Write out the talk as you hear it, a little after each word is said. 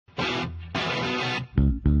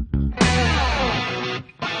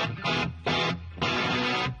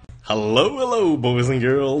Hello, boys and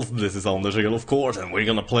girls. This is ImAnderZEL, of course, and we're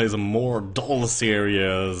gonna play some more Doll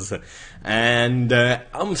series. And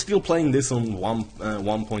I'm still playing this on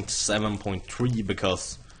 1.7.3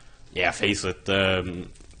 because, yeah, face it,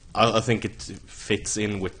 I think it fits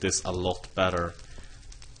in with this a lot better.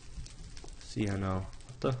 See here now.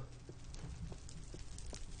 What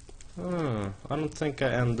the? I don't think I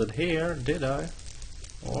ended here, did I?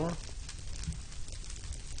 Or?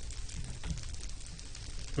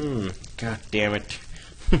 God damn it.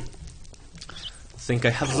 I think I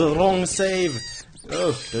have the wrong save.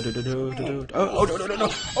 Oh, no.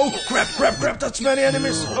 Oh, crap, that's many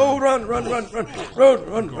enemies. Oh, run.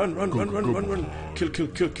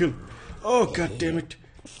 Kill. Oh, god damn it.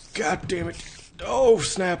 Oh,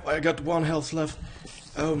 snap, I got 1 health left.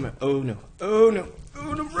 Oh no, run,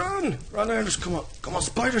 Anders, come on,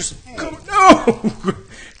 spiders, come on, no!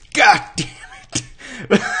 God damn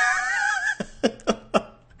it.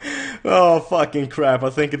 Oh, fucking crap, I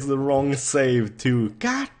think it's the wrong save too.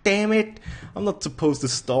 God damn it. I'm not supposed to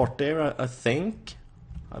start there, I think.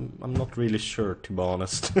 I'm not really sure, to be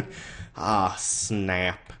honest.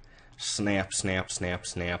 Snap. I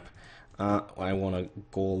want a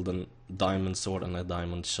golden diamond sword and a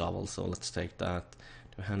diamond shovel, so let's take that.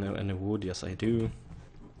 Do I have any wood? Yes, I do.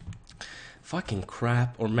 Fucking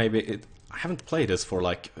crap. Or maybe I haven't played this for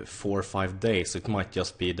like 4 or 5 days, so it might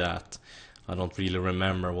just be that I don't really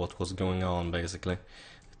remember what was going on, basically.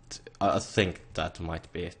 I think that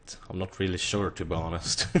might be it. I'm not really sure, to be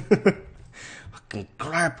honest. Fucking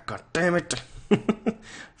crap, god damn it.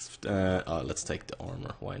 Let's take the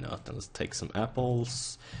armor, why not? And let's take some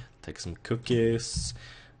apples, take some cookies,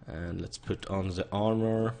 and let's put on the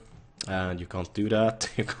armor. And you can't do that.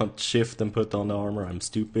 You can't shift and put on the armor, I'm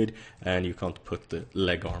stupid. And you can't put the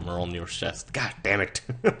leg armor on your chest. God damn it.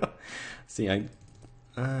 See,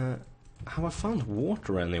 have I found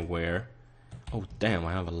water anywhere? Oh damn,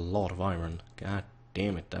 I have a lot of iron. God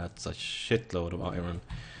damn it, that's a shitload of iron.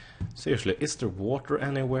 Seriously, is there water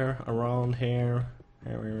anywhere around here?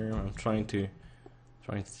 I'm trying to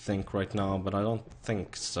think right now, but I don't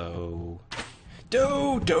think so.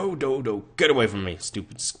 Do! Get away from me,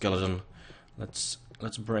 stupid skeleton. Let's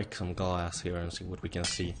break some glass here and see what we can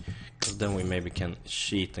see. Because then we maybe can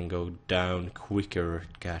cheat and go down quicker.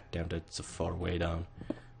 God damn, that's a far way down.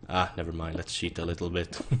 Never mind, let's cheat a little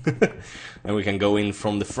bit. And we can go in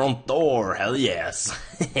from the front door, hell yes!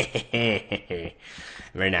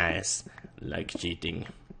 Very nice, like cheating.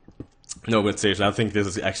 No, but seriously, I think this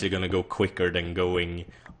is actually gonna go quicker than going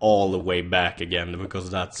all the way back again, because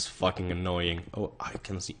that's fucking annoying. Oh, I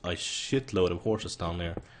can see a shitload of horses down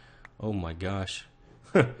there. Oh my gosh.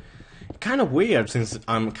 Kind of weird, since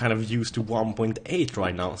I'm kind of used to 1.8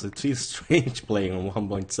 right now, so it feels strange playing on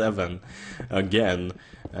 1.7 again.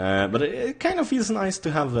 But it kind of feels nice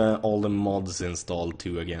to have all the mods installed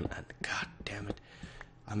too again. And god damn it,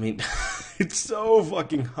 I mean, it's so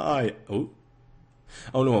fucking high. Oh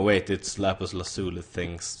no, wait, it's lapis lazuli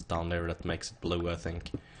things down there that makes it blue, I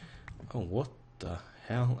think. Oh, what the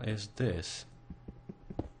hell is this?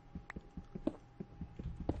 What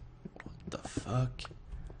the fuck?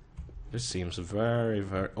 This seems very...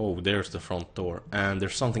 Oh, there's the front door. And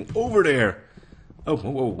there's something over there! Oh,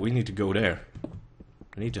 whoa, we need to go there.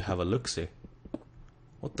 We need to have a look-see.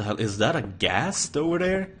 What the hell? Is that a ghast over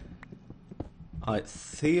there? I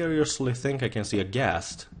seriously think I can see a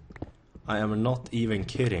ghast. I am not even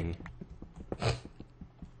kidding.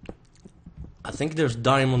 I think there's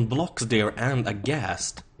diamond blocks there and a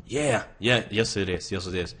ghast. Yes it is.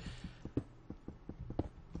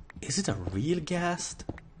 Is it a real ghast?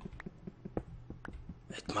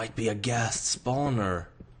 It might be a ghast spawner.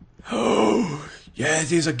 Oh, yeah,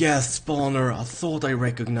 it is a ghast spawner. I thought I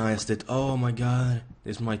recognized it. Oh my god.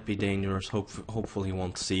 This might be dangerous. Hopefully he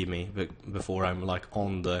won't see me before I'm like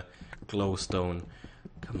on the glowstone.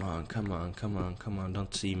 Come on.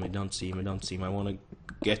 Don't see me. I want to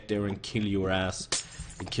get there and kill your ass.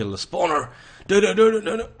 And kill the spawner.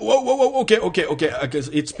 No. Whoa. Okay. I guess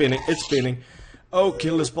it's spinning. Oh,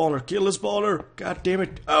 kill the spawner. God damn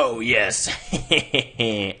it. Oh, yes.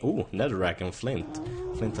 Ooh, netherrack and flint.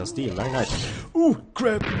 Flint and steel, very nice. Ooh,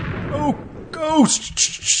 crap. Oh,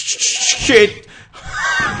 shit.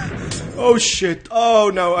 Oh, shit.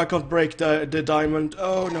 Oh, no, I can't break the diamond.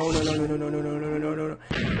 Oh, no. No.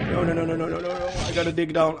 I gotta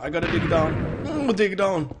dig down.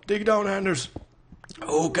 Dig down, Anders.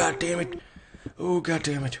 Oh, god damn it. Oh,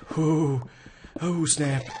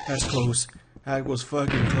 snap. That's close. That was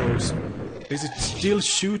fucking close. Is it still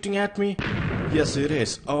shooting at me? Yes, it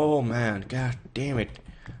is. Oh, man. God damn it.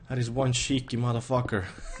 That is one cheeky motherfucker.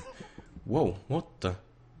 Whoa, what the?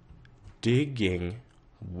 Digging.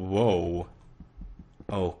 Whoa.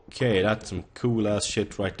 Okay, that's some cool ass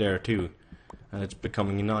shit right there too. And it's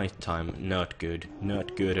becoming nighttime. Not good.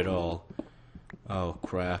 Not good at all. Oh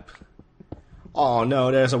crap. Oh no,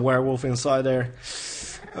 there's a werewolf inside there.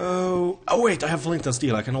 Oh wait, I have flint and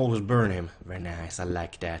steel. I can always burn him. Very nice, I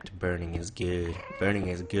like that. Burning is good. Burning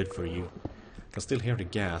is good for you. I can still hear the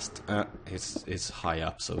gas. It's high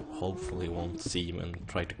up, so hopefully it won't see him and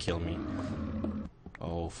try to kill me.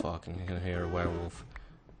 Oh fuck, I can hear a werewolf.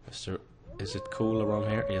 Is it cool around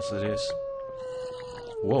here? Yes it is.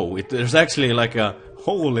 Whoa, there's actually like a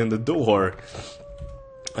hole in the door.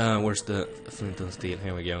 Where's the flint and steel?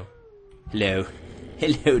 Here we go. Hello.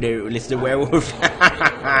 Hello there, Mr. Werewolf.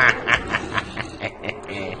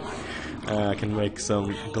 I can make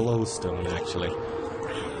some glowstone actually.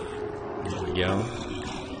 There we go.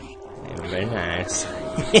 Yeah, very nice.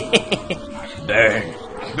 Burn!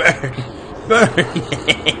 Burn! Burn!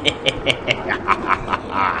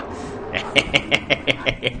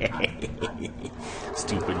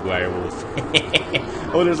 Stupid werewolf.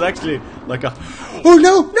 Oh, there's actually like a... Oh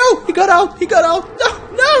no! No! He got out! He got out! No!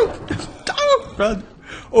 No! Don't run!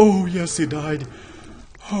 Oh yes, he died.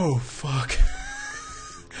 Oh fuck.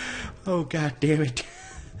 Oh god damn it.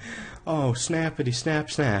 Oh snappity snap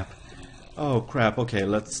snap. Oh crap. Okay,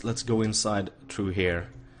 let's go inside through here.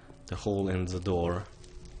 The hole in the door.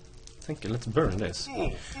 Let's burn this.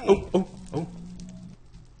 Oh.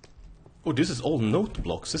 Oh, this is all note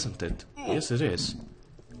blocks, isn't it? Yes, it is.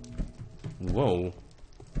 Whoa.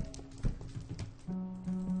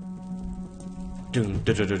 Oh,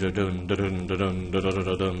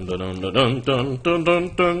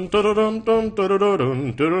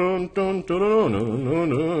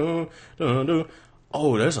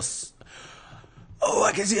 there's a... Oh,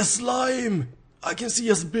 I can see a slime! I can see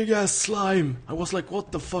a big ass slime! I was like,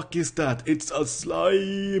 what the fuck is that? It's a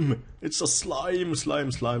slime! It's a slime,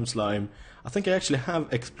 slime. I think I actually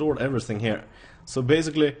have explored everything here. So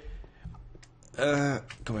basically... come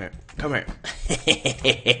here.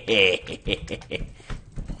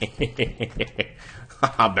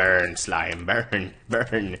 Burn, slime, burn.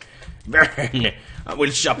 I will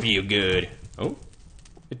chop you good. Oh,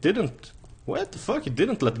 it didn't. What the fuck? It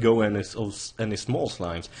didn't let go any small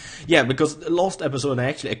slimes. Yeah, because the last episode I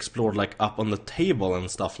actually explored like up on the table and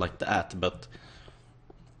stuff like that, but...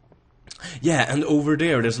 Yeah, and over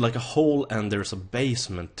there's like a hole and there's a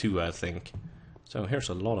basement too, I think. So here's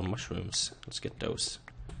a lot of mushrooms. Let's get those.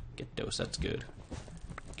 That's good.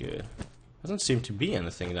 Good. Doesn't seem to be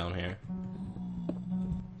anything down here.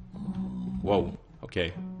 Whoa,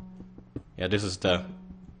 okay. Yeah, this is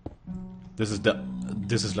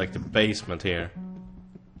like the basement here.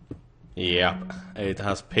 Yep, it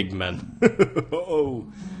has pigment.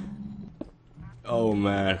 Oh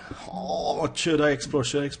man. Oh, what should I explore?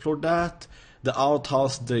 Should I explore that? The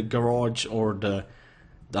outhouse, the garage, or the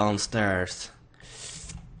downstairs?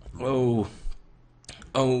 Oh,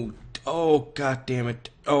 god damn it.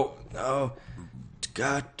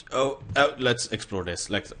 Let's explore this.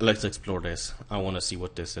 Let's explore this. I want to see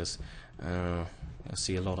what this is. I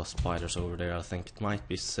see a lot of spiders over there. I think it might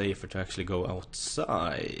be safer to actually go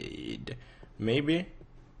outside. Maybe?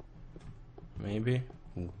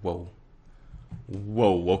 Whoa,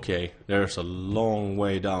 okay. There's a long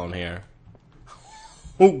way down here.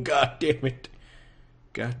 Oh, god damn it.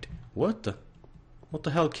 What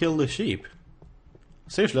the hell killed the sheep?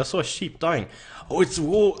 Seriously, I saw a sheep dying. Oh, it's a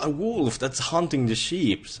wolf that's hunting the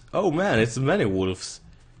sheep. Oh man, it's many wolves.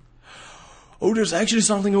 Oh, there's actually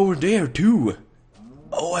something over there too.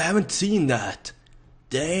 Oh, I haven't seen that.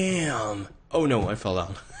 Damn. Oh no, I fell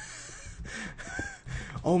down.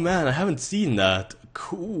 Oh man, I haven't seen that.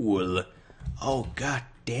 Cool. Oh god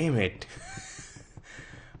damn it.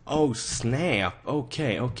 Oh snap.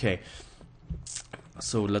 Okay.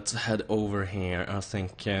 So let's head over here. I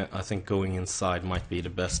think going inside might be the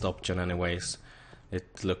best option anyways.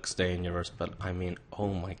 It looks dangerous, but I mean,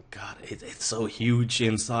 oh my god, it's so huge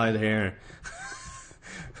inside here.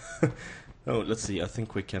 Oh, let's see. I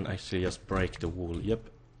think we can actually just break the wall. Yep.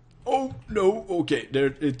 Oh no. Okay,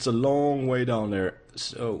 it's a long way down there.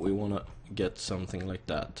 So we wanna get something like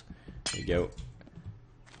that. There we go.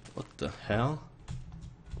 What the hell?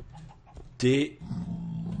 Dig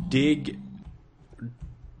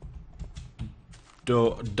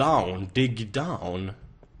down.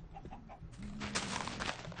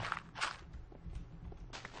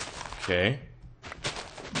 Okay.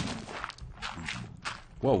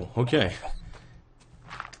 Whoa, okay.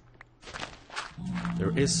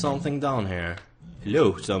 There is something down here.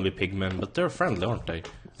 Hello, zombie pigmen, but they're friendly, aren't they?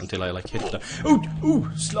 Until I like hit the... Oh,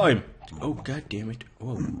 slime! Oh, god damn it.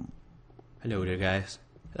 Whoa. Hello there, guys.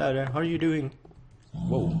 Hello there, how are you doing?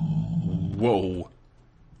 Whoa. Whoa.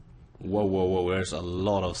 Whoa, whoa, whoa, there's a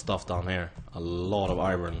lot of stuff down here. A lot of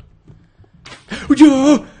iron.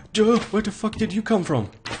 Joe! Joe, where the fuck did you come from?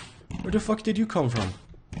 Where the fuck did you come from?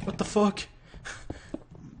 What the fuck?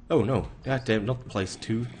 Oh no, god damn, not place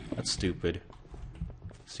 2. That's stupid.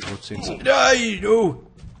 Let's see what's inside. Die! No!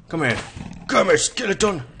 Come here. Come here,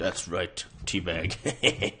 skeleton! That's right,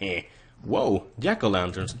 teabag. Whoa,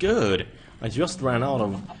 jack-o'-lanterns, good! I just ran out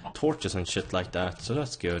of torches and shit like that, so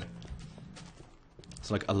that's good.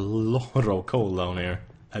 It's like a lot of coal down here.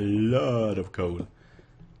 A lot of coal.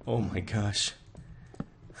 Oh my gosh.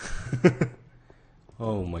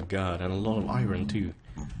 Oh my god, and a lot of iron too.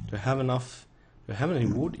 Do I have enough? Do I have any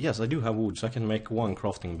wood? Yes, I do have wood, so I can make 1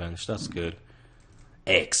 crafting bench. That's good.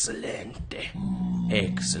 Excellent.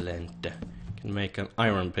 Excellent. Can make an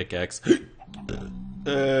iron pickaxe.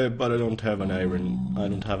 But I don't have an iron. I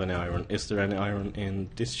don't have any iron. Is there any iron in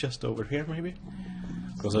this chest over here, maybe?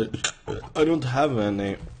 Because I don't have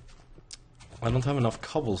any. I don't have enough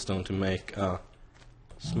cobblestone to make a.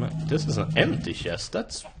 This is an empty chest.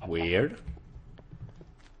 That's weird.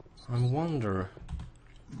 I wonder.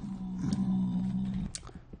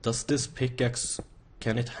 Does this pickaxe,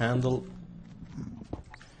 can it handle?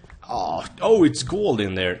 Oh, it's gold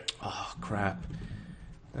in there. Oh crap.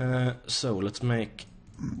 So let's make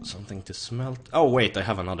something to smelt. Oh wait, I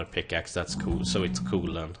have another pickaxe. That's cool. So it's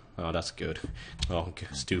cool then. Oh, that's good. Oh,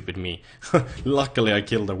 stupid me. Luckily, I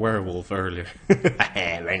killed a werewolf earlier.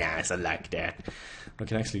 Very nice. I like that. I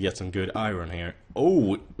can actually get some good iron here.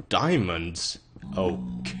 Oh, diamonds.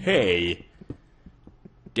 Okay.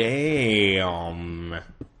 Damn.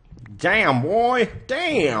 Damn, boy.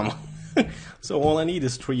 Damn. So all I need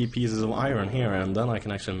is 3 pieces of iron here, and then I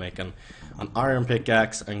can actually make an iron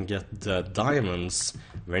pickaxe and get the diamonds.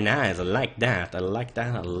 Very nice. I like that. I like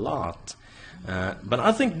that a lot. But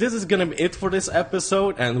I think this is gonna be it for this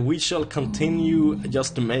episode, and we shall continue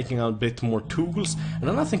just making a bit more tools, and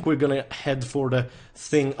then I think we're gonna head for the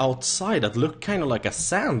thing outside that looked kind of like a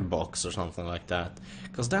sandbox or something like that,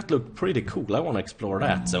 because that looked pretty cool. I want to explore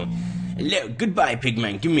that. So hello, goodbye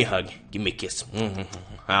pigman, give me a hug, give me a kiss.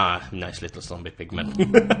 Ah, nice little zombie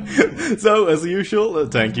pigman. So as usual,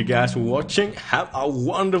 thank you guys for watching. Have a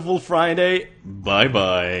wonderful Friday. Bye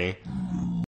bye.